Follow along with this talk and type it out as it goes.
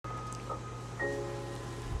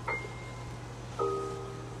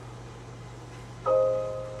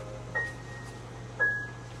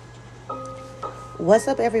What's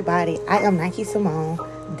up, everybody? I am Nike Simone.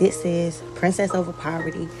 This is Princess Over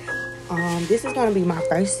Poverty. This is going to be my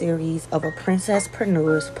first series of a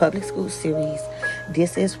Princesspreneurs Public School series.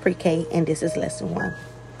 This is pre-K and this is lesson 1.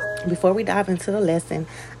 Before we dive into the lesson,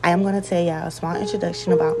 I am going to tell y'all a small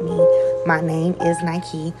introduction about me. My name is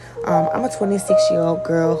Nike. I'm a 26-year-old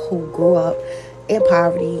girl who grew up in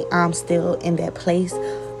poverty. I'm still in that place.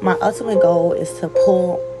 My ultimate goal is to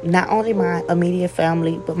pull not only my immediate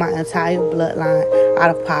family, but my entire bloodline out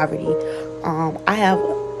of poverty. I have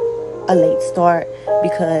a late start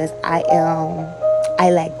because I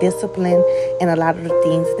lack discipline and a lot of the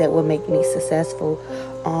things that will make me successful.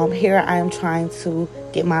 Here I am trying to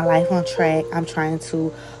get my life on track. I'm trying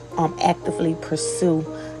to actively pursue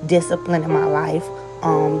discipline in my life.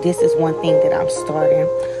 This is one thing that I'm starting.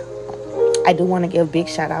 I do want to give big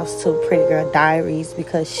shout outs to Pretty Girl Diaries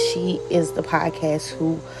because she is the podcast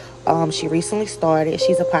who she recently started.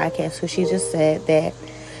 She's a podcast who she just said that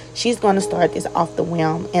she's going to start this off the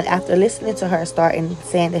whim. And after listening to her starting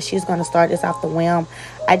saying that she's going to start this off the whim,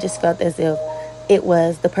 I just felt as if it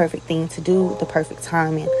was the perfect thing to do, the perfect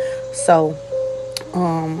timing. So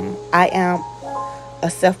I am a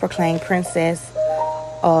self-proclaimed princess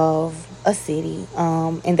of a city,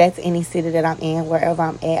 and that's any city that I'm in. Wherever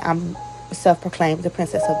I'm at, I'm self-proclaimed the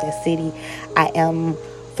princess of that city. I am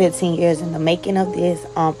 15 years in the making of this,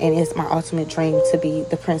 and it's my ultimate dream to be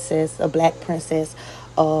the princess, a black princess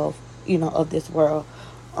of this world.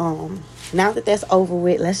 Now that that's over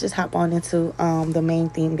with, let's just hop on into the main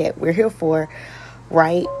thing that we're here for,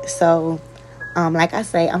 right? So like I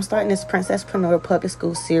say, I'm starting this Princesspreneur Public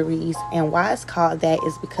School series, and why it's called that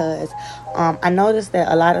is because I noticed that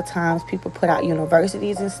a lot of times people put out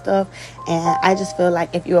universities and stuff, and I just feel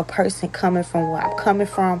like if you're a person coming from where I'm coming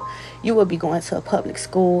from, you will be going to a public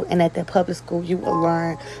school, and at that public school you will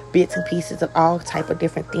learn bits and pieces of all type of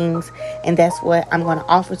different things, and that's what I'm going to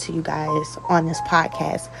offer to you guys on this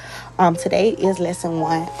podcast. Today is lesson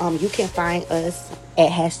 1. You can find us at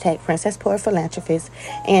 #PrincessPoetPhilanthropist,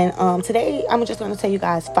 and today I'm just going to tell you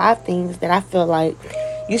guys 5 things that I feel like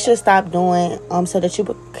you should stop doing so that you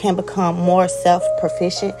can become more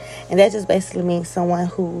self-proficient. And that just basically means someone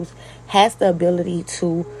who has the ability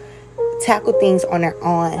to tackle things on their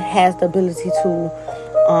own, has the ability to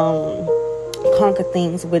conquer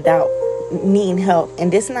things without needing help.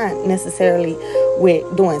 And this not necessarily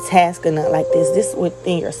with doing tasks or nothing like this. This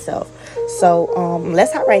within yourself. So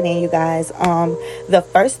let's hop right in, you guys. The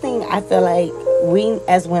first thing I feel like we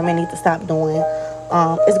as women need to stop doing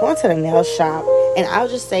is going to the nail shop. And I'll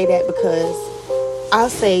just say that because I'll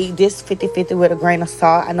say this 50-50 with a grain of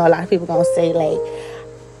salt. I know a lot of people going to say, like,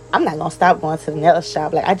 I'm not going to stop going to the nail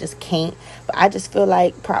shop. Like, I just can't. But I just feel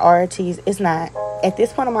like priorities, it's not, at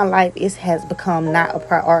this point in my life, it has become not a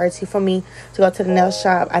priority for me to go to the nail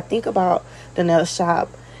shop. I think about the nail shop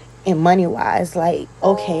in money-wise. Like,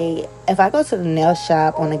 okay, if I go to the nail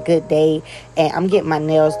shop on a good day and I'm getting my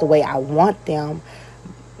nails the way I want them,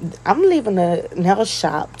 I'm leaving the nail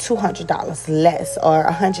shop $200 less or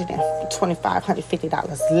 $125,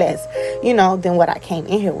 $150 less, than what I came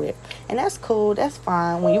in here with. And that's cool. That's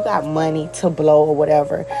fine when you got money to blow or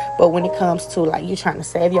whatever. But when it comes to, like, you trying to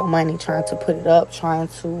save your money, trying to put it up, trying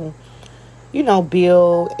to,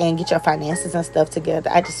 build and get your finances and stuff together,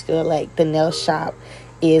 I just feel like the nail shop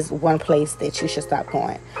is one place that you should stop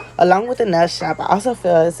going. Along with the nail shop, I also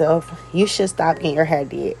feel as if you should stop getting your hair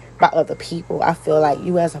did by other people. I feel like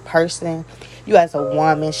you as a person, you as a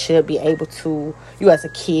woman should be able to, you as a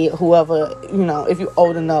kid, whoever, if you're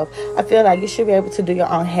old enough, I feel like you should be able to do your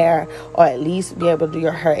own hair, or at least be able to do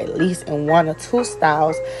your hair at least in 1 or 2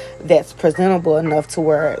 styles that's presentable enough to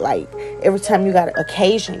where, like, every time you got an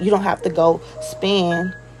occasion, you don't have to go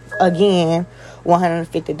spend again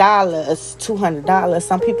 $150, $200.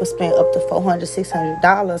 Some people spend up to $400,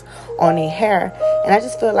 $600 on their hair. And I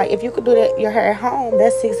just feel like if you could do that, your hair at home,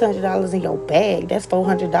 that's $600 in your bag. That's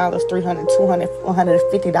 $400, $300, $200,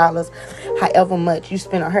 $150. However much you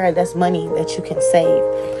spend on hair, that's money that you can save.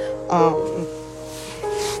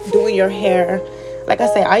 Doing your hair, like I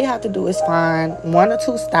say, all you have to do is find 1 or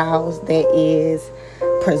 2 styles that is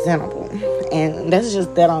presentable, and that's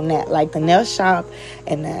just that on that. Like the nail shop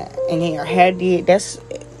and then your hair did, that's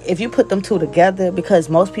if you put them 2 together, because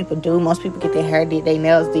most people get their hair did, their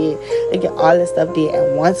nails did, they get all this stuff did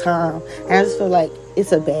at one time, and I just feel like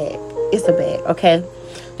it's a bag. Okay,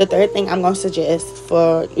 the third thing I'm gonna suggest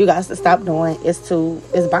for you guys to stop doing is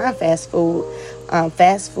buying fast food.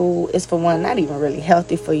 Fast food is, for one, not even really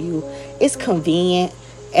healthy for you. It's convenient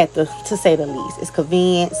to say the least. It's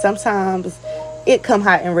convenient. Sometimes it come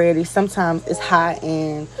hot and ready. Sometimes it's hot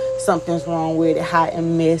and something's wrong with it, hot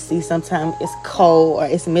and messy. Sometimes it's cold or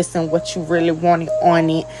it's missing what you really wanted on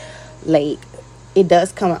it. Like, it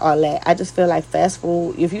does come with all that. I just feel like fast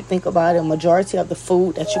food, if you think about it, majority of the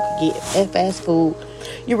food that you could get at fast food,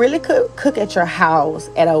 you really could cook at your house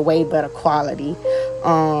at a way better quality.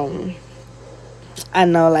 I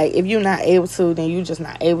know, like, if you're not able to, then you're just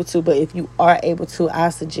not able to. But if you are able to, I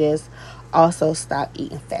suggest also stop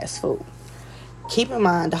eating fast food. Keep in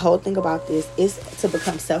mind, the whole thing about this is to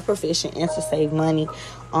become self-proficient and to save money.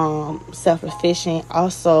 Self-proficient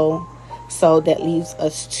also, so that leaves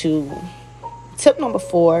us to tip number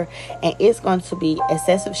 4, and it's going to be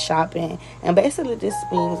excessive shopping. And basically this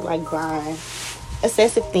means like buying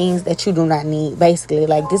excessive things that you do not need. Basically,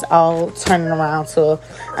 like, this all turning around to,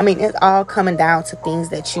 it's all coming down to things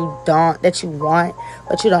that you want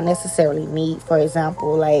but you don't necessarily need. For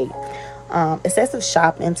example, like, excessive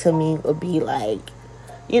shopping to me would be like,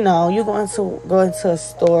 you're going to go into a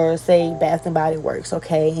store, say Bath and Body Works,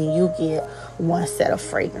 okay, and you get one set of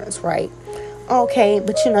fragrance, right? Okay,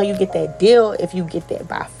 but you get that deal if you get that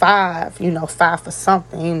by 5, 5 for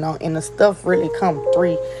something, and the stuff really come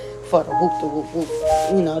 3 for the whoop.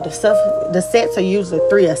 The sets are usually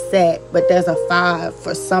 3 a set, but there's a 5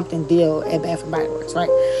 for something deal at Bath and Body Works, right?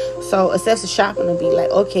 So excessive shopping will be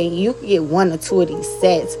like, okay, you can get 1 or 2 of these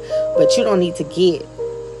sets, but you don't need to get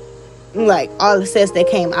like all the sets that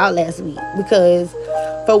came out last week, because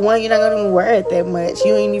for one, you're not gonna even wear it that much.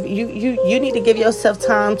 You need to give yourself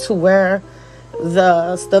time to wear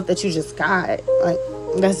the stuff that you just got. Like,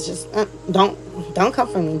 that's just don't come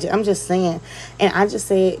for me. I'm just saying. And I just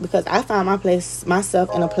say it because I found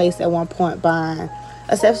myself in a place at one point buying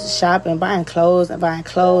excessive shopping, buying clothes and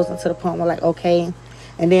to the point where, like, okay,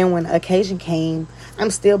 and then when the occasion came,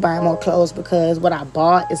 I'm still buying more clothes because what I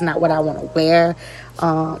bought is not what I want to wear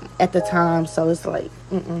at the time. So it's like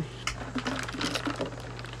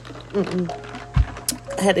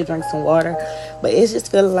I had to drink some water, but it's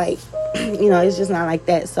just feel like it's just not like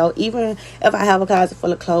that. So even if I have a closet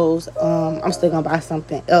full of clothes, I'm still gonna buy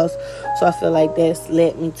something else. So I feel like that's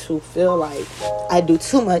led me to feel like I do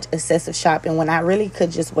too much excessive shopping when I really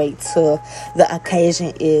could just wait till the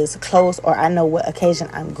occasion is close, or I know what occasion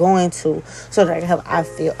I'm going to, so that I can have an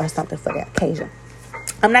outfit or something for that occasion.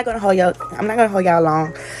 I'm not gonna hold y'all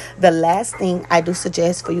long. The last thing I do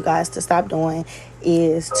suggest for you guys to stop doing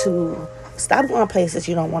is to stop going places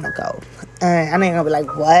you don't want to go. And I ain't gonna be like,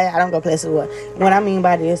 what? I don't go places. What I mean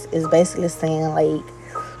by this is basically saying, like,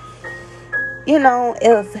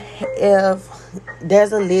 if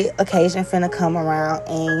there's a lit occasion finna come around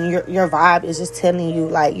and your vibe is just telling you,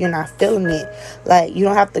 like, you're not feeling it, like, you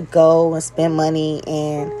don't have to go and spend money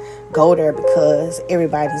and go there because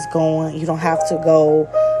everybody's going. You don't have to go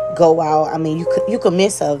out. You could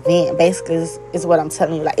miss an event. Basically, is what I'm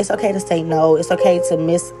telling you. Like, it's okay to say no. It's okay to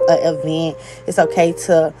miss an event. It's okay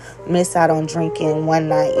to miss out on drinking one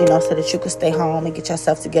night, so that you could stay home and get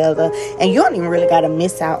yourself together. And you don't even really got to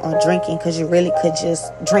miss out on drinking, because you really could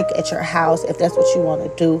just drink at your house if that's what you want to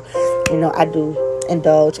do. I do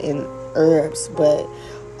indulge in herbs, but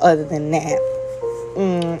other than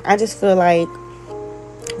that, I just feel like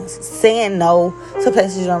saying no to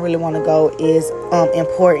places you don't really want to go is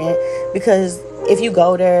important, because if you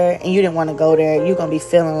go there and you didn't want to go there, you're gonna be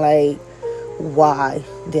feeling like, why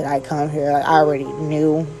did I come here? Like, I already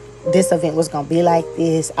knew this event was gonna be like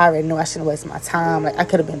this. I already knew I shouldn't waste my time. Like, I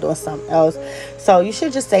could have been doing something else. So you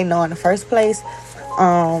should just say no in the first place.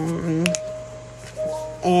 And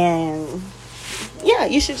yeah,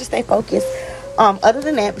 you should just stay focused. Other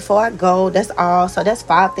than that, before I go, that's all. So that's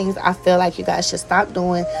 5 things I feel like you guys should stop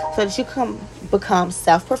doing so that you can become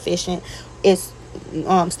self-proficient. It's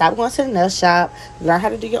stop going to the nail shop, learn how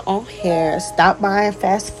to do your own hair, stop buying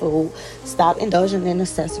fast food, stop indulging in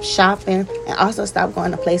excessive shopping, and also stop going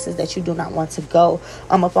to places that you do not want to go.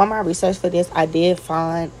 Upon my research for this, I did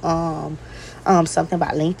find something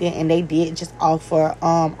about LinkedIn, and they did just offer,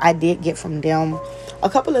 I did get from them a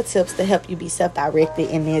couple of tips to help you be self-directed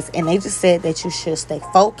in this, and they just said that you should stay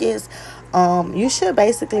focused. You should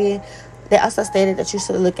basically, they also stated that you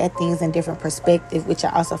should look at things in different perspectives, which I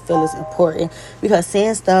also feel is important, because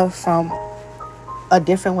seeing stuff from a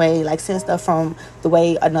different way, like seeing stuff from the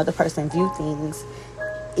way another person view things,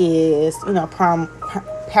 is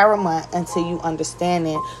paramount until you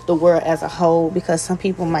understanding the world as a whole, because some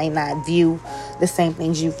people might not view the same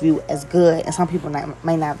things you view as good, and some people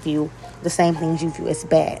might not view the same things you view as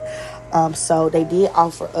bad. So they did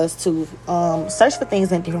offer us to search for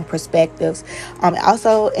things in different perspectives. It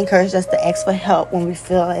also encouraged us to ask for help when we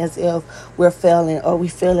feel as if we're failing, or we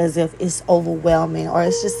feel as if it's overwhelming, or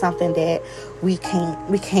it's just something that we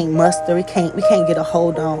can't muster, we can't get a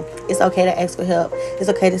hold on. It's okay to ask for help. It's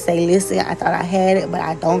okay to say, listen, I thought I had it, but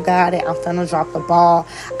I don't got it. I'm finna drop the ball.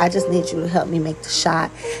 I just need you to help me make the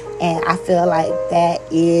shot. And I feel like that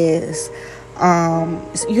is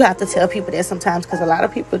you have to tell people that sometimes, because a lot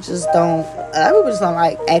of people just don't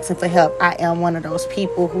like asking for help. I am one of those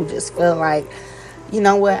people who just feel like, you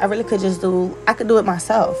know what, I really could I could do it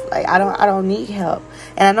myself. Like, I don't need help.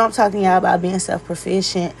 And I know I'm talking to y'all about being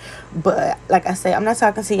self-proficient, but like I say, I'm not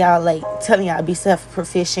talking to y'all like telling y'all to be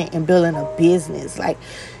self-proficient in building a business. Like,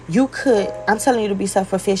 I'm telling you to be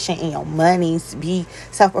self-proficient in your monies, be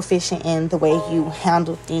self-proficient in the way you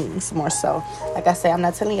handle things more so. Like I say, I'm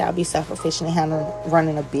not telling y'all to be self-proficient in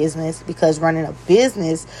running a business, because running a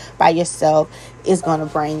business by yourself is going to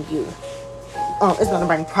bring you it's going to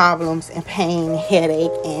bring problems and pain, headache,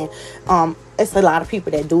 and it's a lot of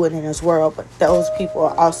people that do it in this world, but those people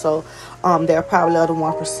are also, they're probably the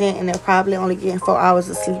 1%, and they're probably only getting 4 hours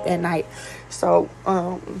of sleep at night. So,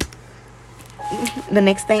 the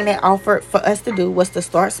next thing they offered for us to do was to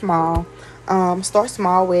start small. Start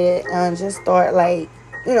small with it, just start like,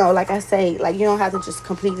 like I say, like, you don't have to just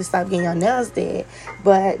completely stop getting your nails did,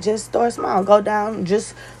 but just start small. Go down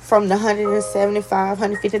just from the $175,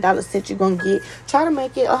 $150 set you're going to get. Try to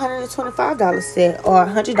make it $125 set or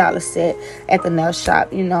 $100 set at the nail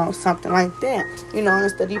shop, something like that.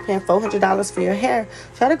 Instead of you paying $400 for your hair,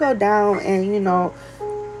 try to go down and,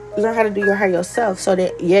 learn how to do your hair yourself, so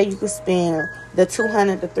that, yeah, you can spend the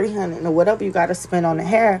 $200, the $300, or whatever you got to spend on the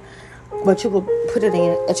hair, but you will put it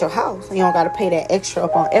in at your house. You don't got to pay that extra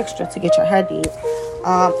upon extra to get your hair did.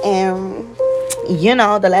 And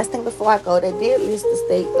the last thing before I go, they did list the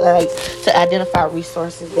state, like, to identify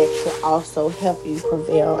resources that could also help you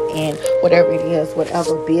prevail in whatever it is,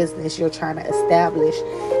 whatever business you're trying to establish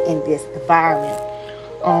in this environment.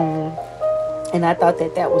 And I thought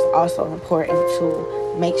that was also important to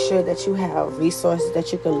make sure that you have resources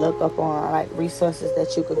that you could look up on, like resources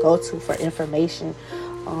that you could go to for information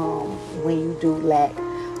when you do lack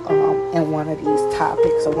in one of these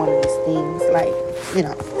topics or one of these things, like,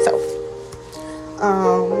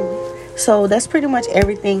 so that's pretty much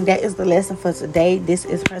everything. That is the lesson for today. This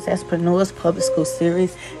is Nuer Public School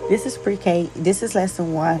series. This is pre-K. This is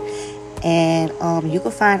lesson 1. And you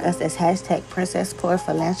can find us as #Princess Poor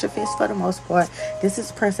Philanthropist for the most part. This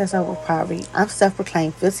is Princess Over Poverty. I'm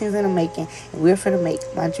self-proclaimed 15s in the making, and we're finna make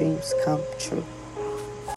my dreams come true.